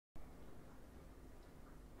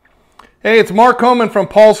Hey, it's Mark Homan from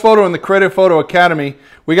Paul's Photo and the Creative Photo Academy.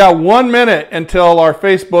 We got 1 minute until our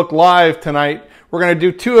Facebook Live tonight. We're going to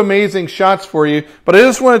do 2 amazing shots for you. But I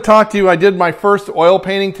just want to talk to you. I did my first oil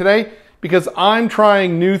painting today because I'm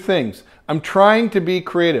trying new things. I'm trying to be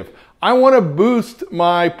creative. I want to boost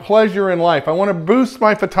my pleasure in life. I want to boost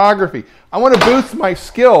my photography. I want to boost my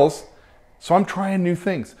skills. So I'm trying new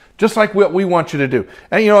things, just like what we want you to do.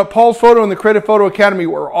 And you know, at Paul's Photo and the Creative Photo Academy,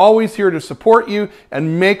 we're always here to support you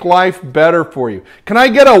and make life better for you. Can I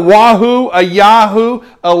get a wahoo, a yahoo,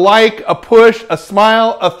 a like, a push, a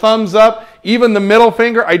smile, a thumbs up, even the middle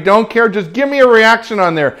finger? I don't care. Just give me a reaction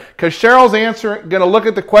on there, because Cheryl's going to look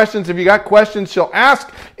at the questions. If you got questions, she'll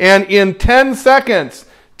ask. And in 10 seconds,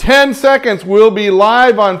 we'll be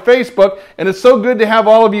live on Facebook, and it's so good to have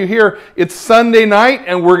all of you here. It's Sunday night,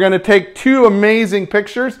 and we're going to take 2 amazing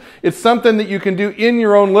pictures. It's something that you can do in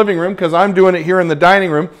your own living room, because I'm doing it here in the dining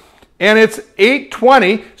room. And it's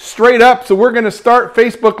 8:20 straight up, so we're going to start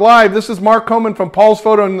Facebook Live. This is Mark Homan from Paul's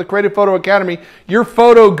Photo and the Creative Photo Academy, your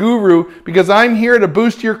photo guru, because I'm here to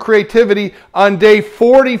boost your creativity on day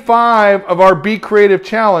 45 of our Be Creative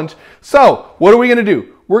Challenge. So, what are we going to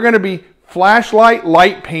do? We're going to be flashlight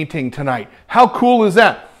light painting tonight. How cool is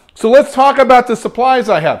that? So let's talk about the supplies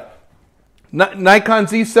I have. Nikon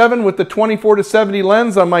Z7 with the 24-70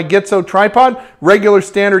 lens on my Gitzo tripod, regular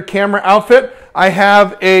standard camera outfit. I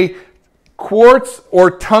have a quartz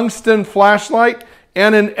or tungsten flashlight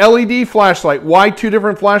and an LED flashlight. Why 2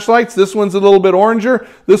 different flashlights? This one's a little bit oranger,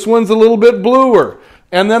 this one's a little bit bluer.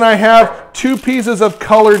 And then I have 2 pieces of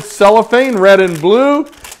colored cellophane, red and blue,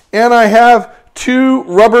 and I have 2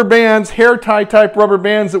 rubber bands, hair tie type rubber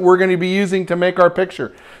bands that we're going to be using to make our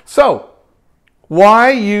picture. So,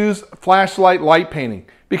 why use flashlight light painting?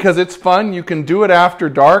 Because it's fun. You can do it after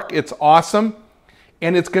dark. It's awesome.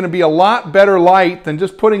 And it's going to be a lot better light than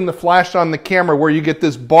just putting the flash on the camera where you get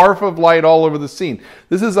this barf of light all over the scene.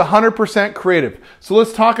 This is 100% creative. So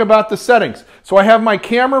let's talk about the settings. So I have my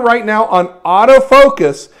camera right now on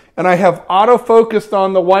autofocus, and I have autofocused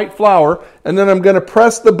on the white flower, and then I'm going to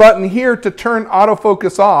press the button here to turn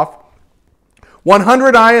autofocus off.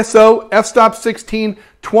 100 ISO, f-stop 16,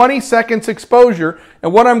 20 seconds exposure.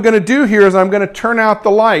 And what I'm going to do here is I'm going to turn out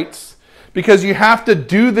the lights, because you have to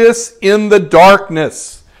do this in the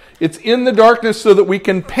darkness. It's in the darkness so that we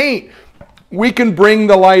can paint. We can bring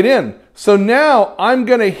the light in. So now I'm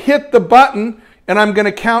going to hit the button, and I'm going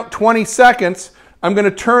to count 20 seconds. I'm going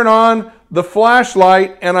to turn on the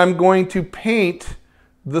flashlight, and I'm going to paint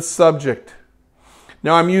the subject.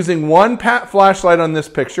 Now I'm using 1 flashlight on this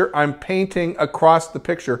picture. I'm painting across the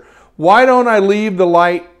picture. Why don't I leave the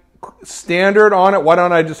light standard on it? Why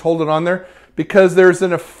don't I just hold it on there? Because there's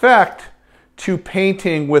an effect to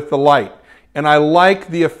painting with the light. And I like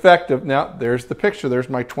the effect of, now there's the picture. There's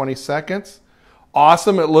my 20 seconds.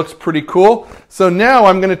 Awesome, it looks pretty cool. So now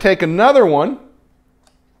I'm going to take another one.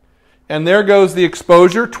 And there goes the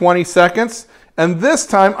exposure, 20 seconds. And this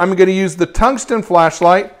time I'm going to use the tungsten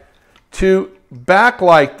flashlight to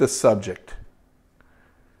backlight the subject.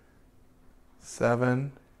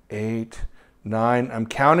 7, 8, 9. I'm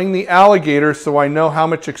counting the alligator so I know how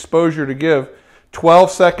much exposure to give.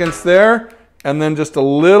 12 seconds there, and then just a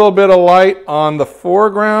little bit of light on the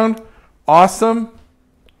foreground. Awesome.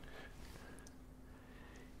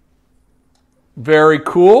 Very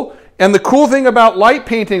cool. And the cool thing about light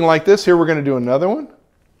painting like this, here we're going to do another one,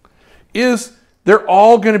 is they're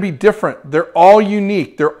all going to be different. They're all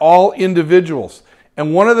unique. They're all individuals.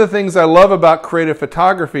 And one of the things I love about creative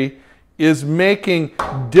photography is making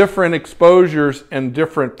different exposures and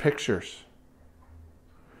different pictures.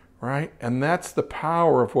 Right? And that's the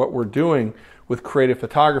power of what we're doing with creative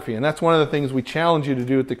photography. And that's one of the things we challenge you to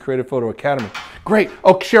do at the Creative Photo Academy. Great.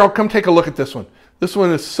 Oh, Cheryl, come take a look at this one. This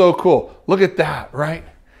one is so cool. Look at that, right?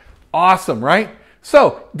 Awesome, right?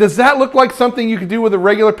 So, does that look like something you could do with a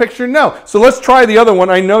regular picture? No. So let's try the other one.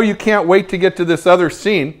 I know you can't wait to get to this other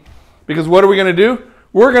scene, because what are we going to do?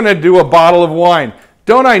 We're going to do a bottle of wine.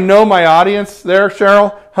 Don't I know my audience there,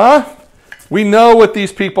 Cheryl? Huh? We know what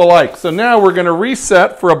these people like. So now we're going to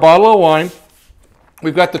reset for a bottle of wine.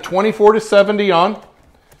 We've got the 24-70 on,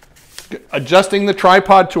 adjusting the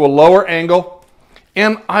tripod to a lower angle.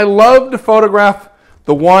 And I love to photograph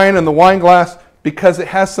the wine and the wine glass because it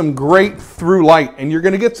has some great through light, and you're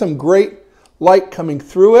going to get some great light coming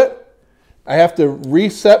through it. I have to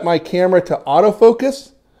reset my camera to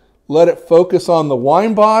autofocus, let it focus on the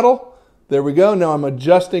wine bottle. There we go. Now I'm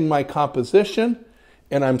adjusting my composition,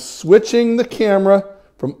 and I'm switching the camera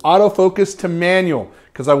from autofocus to manual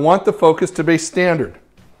because I want the focus to be standard.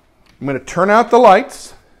 I'm going to turn out the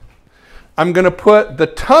lights. I'm going to put the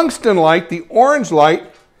tungsten light, the orange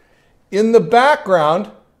light, in the background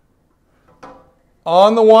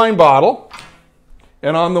on the wine bottle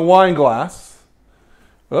and on the wine glass.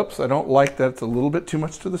 Oops, I don't like that. It's a little bit too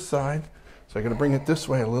much to the side. So I got to bring it this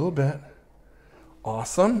way a little bit.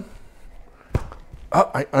 Awesome. Oh,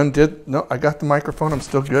 I undid. No, I got the microphone. I'm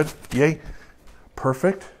still good. Yay.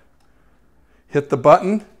 Perfect. Hit the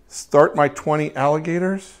button. Start my 20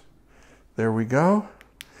 alligators. There we go.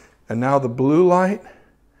 And now the blue light.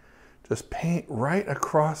 Just paint right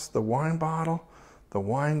across the wine bottle, the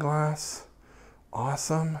wine glass.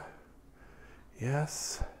 Awesome.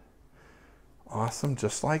 Yes. Awesome.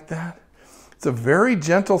 Just like that. It's a very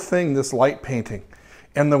gentle thing, this light painting.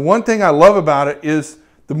 And the one thing I love about it is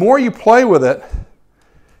the more you play with it,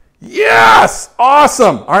 yes!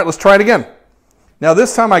 Awesome! All right, let's try it again. Now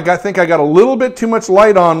this time I think I got a little bit too much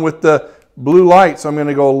light on with the blue light, so I'm going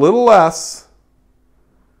to go a little less,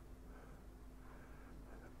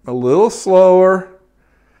 a little slower,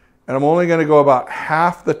 and I'm only going to go about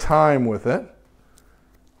half the time with it.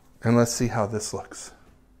 And let's see how this looks.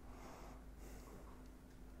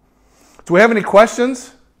 Do we have any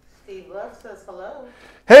questions? Steve Love says hello.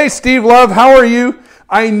 Hey, Steve Love, how are you?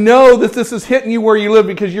 I know that this is hitting you where you live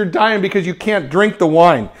because you're dying because you can't drink the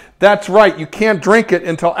wine. That's right, you can't drink it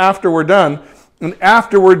until after we're done. And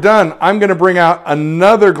after we're done, I'm going to bring out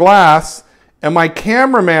another glass, and my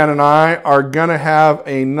cameraman and I are going to have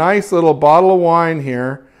a nice little bottle of wine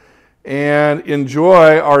here and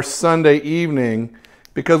enjoy our Sunday evening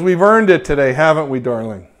because we've earned it today, haven't we,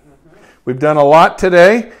 darling? We've done a lot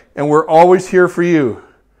today, and we're always here for you.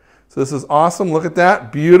 So this is awesome. Look at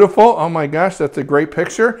that. Beautiful. Oh my gosh, that's a great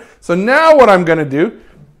picture. So now what I'm going to do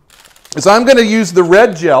is I'm going to use the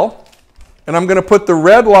red gel, and I'm going to put the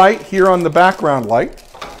red light here on the background light.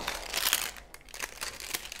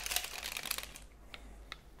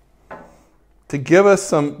 To give us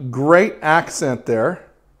some great accent there.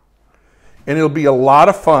 And it'll be a lot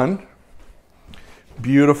of fun.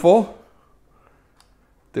 Beautiful.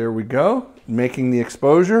 There we go. Making the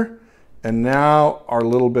exposure. And now our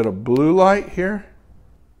little bit of blue light here.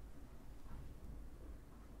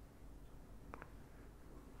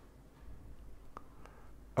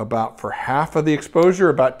 About for half of the exposure,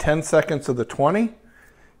 about 10 seconds of the 20.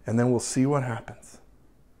 And then we'll see what happens.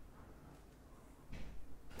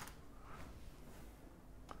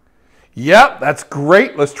 Yep, that's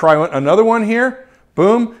great. Let's try another one here.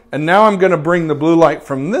 Boom. And now I'm going to bring the blue light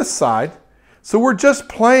from this side. So we're just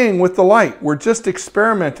playing with the light. We're just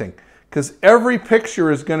experimenting because every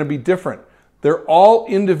picture is going to be different. They're all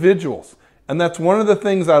individuals. And that's one of the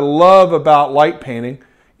things I love about light painting.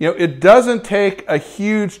 You know, it doesn't take a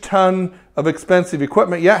huge ton of expensive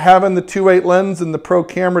equipment. Yeah, having the 2.8 lens and the Pro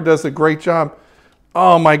camera does a great job.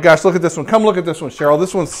 Oh my gosh, look at this one. Come look at this one, Cheryl.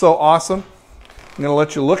 This one's so awesome. I'm going to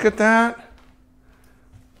let you look at that.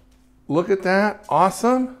 Look at that.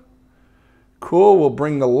 Awesome. Cool. We'll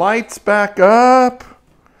bring the lights back up.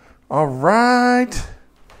 All right.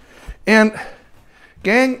 And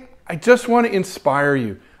gang, I just want to inspire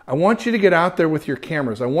you. I want you to get out there with your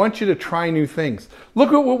cameras. I want you to try new things.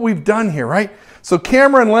 Look at what we've done here, right? So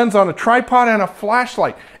camera and lens on a tripod and a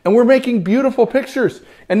flashlight. And we're making beautiful pictures.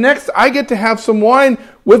 And next, I get to have some wine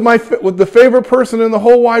with the favorite person in the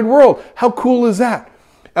whole wide world. How cool is that?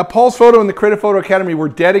 At Paul's Photo and the Creative Photo Academy, we're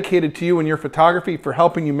dedicated to you and your photography for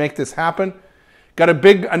helping you make this happen. Got a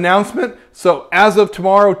big announcement. So as of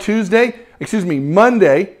tomorrow,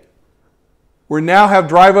 Monday, we now have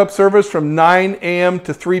drive-up service from 9 a.m.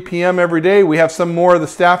 to 3 p.m. every day. We have some more of the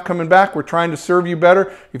staff coming back. We're trying to serve you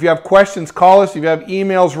better. If you have questions, call us. If you have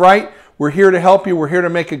emails, write. We're here to help you. We're here to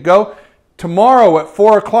make it go. Tomorrow at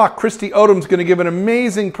 4 o'clock, Christy Odom's going to give an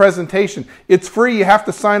amazing presentation. It's free. You have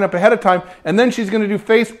to sign up ahead of time. And then she's going to do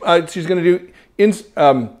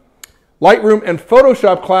Lightroom and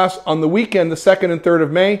Photoshop class on the weekend, the 2nd and 3rd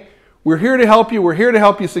of May. We're here to help you. We're here to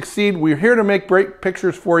help you succeed. We're here to make great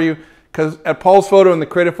pictures for you. Because at Paul's Photo and the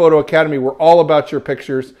Creative Photo Academy, we're all about your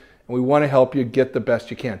pictures, and we want to help you get the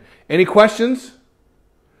best you can. Any questions?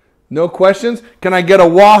 No questions? Can I get a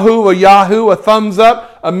wahoo, a yahoo, a thumbs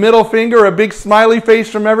up, a middle finger, a big smiley face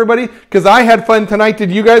from everybody? Because I had fun tonight.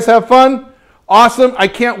 Did you guys have fun? Awesome. I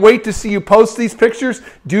can't wait to see you post these pictures.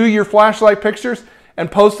 Do your flashlight pictures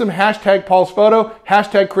and post them. Hashtag Paul's Photo,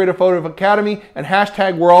 hashtag Creative Photo Academy, and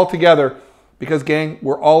hashtag We're All Together. Because, gang,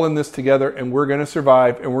 we're all in this together, and we're going to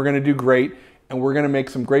survive, and we're going to do great, and we're going to make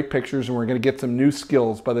some great pictures, and we're going to get some new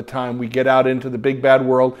skills by the time we get out into the big, bad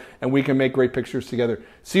world, and we can make great pictures together.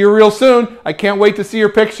 See you real soon. I can't wait to see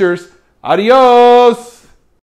your pictures. Adios.